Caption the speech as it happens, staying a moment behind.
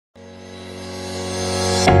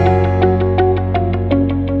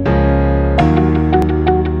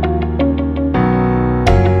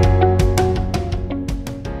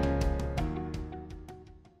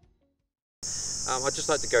just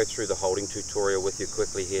like to go through the holding tutorial with you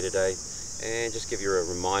quickly here today and just give you a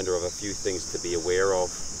reminder of a few things to be aware of.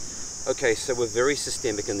 Okay, so we're very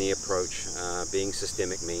systemic in the approach. Being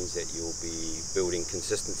systemic means that you'll be building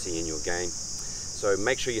consistency in your game. So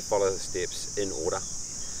make sure you follow the steps in order.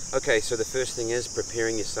 Okay, so the first thing is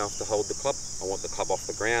preparing yourself to hold the club. I want the club off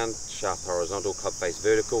the ground, shaft horizontal, club face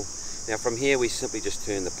vertical. Now from here we simply just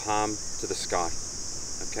turn the palm to the sky.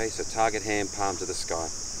 Okay, so target hand, palm to the sky.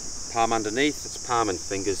 Palm underneath, it's palm and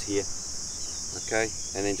fingers here. Okay,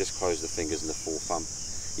 and then just close the fingers and the forethumb.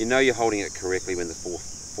 You know you're holding it correctly when the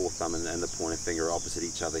forethumb and the pointer finger are opposite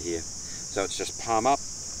each other here. So it's just palm up,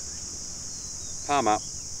 palm up.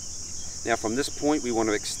 Now from this point we want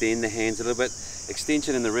to extend the hands a little bit.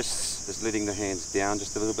 Extension in the wrists is letting the hands down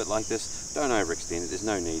just a little bit like this. Don't overextend it, there's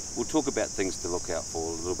no need. We'll talk about things to look out for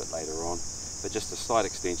a little bit later on, but just a slight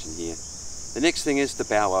extension here. The next thing is to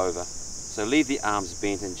bow over. So leave the arms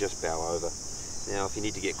bent and just bow over. Now if you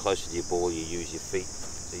need to get closer to your ball, you use your feet.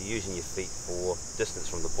 So you're using your feet for distance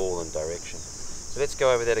from the ball and direction. So let's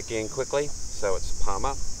go over that again quickly. So it's palm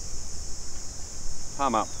up,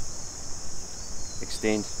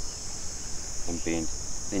 extend and bend.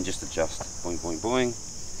 Then just adjust, boing, boing, boing.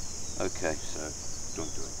 Okay, so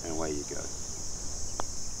don't do it, and away you go.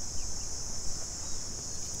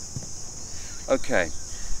 Okay,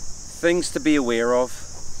 things to be aware of.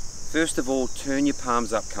 First of all, turn your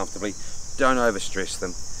palms up comfortably. Don't overstress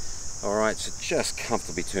them. All right, so just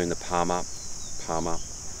comfortably turn the palm up, palm up.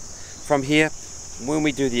 From here, when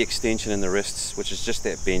we do the extension in the wrists, which is just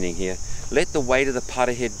that bending here, let the weight of the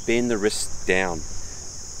putter head bend the wrists down.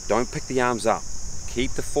 Don't pick the arms up.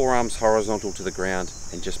 Keep the forearms horizontal to the ground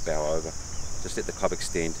and just bow over. Just let the club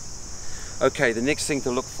extend. Okay, the next thing to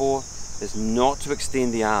look for is not to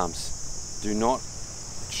extend the arms. Do not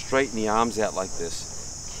straighten the arms out like this.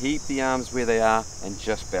 Keep the arms where they are and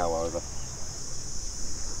just bow over.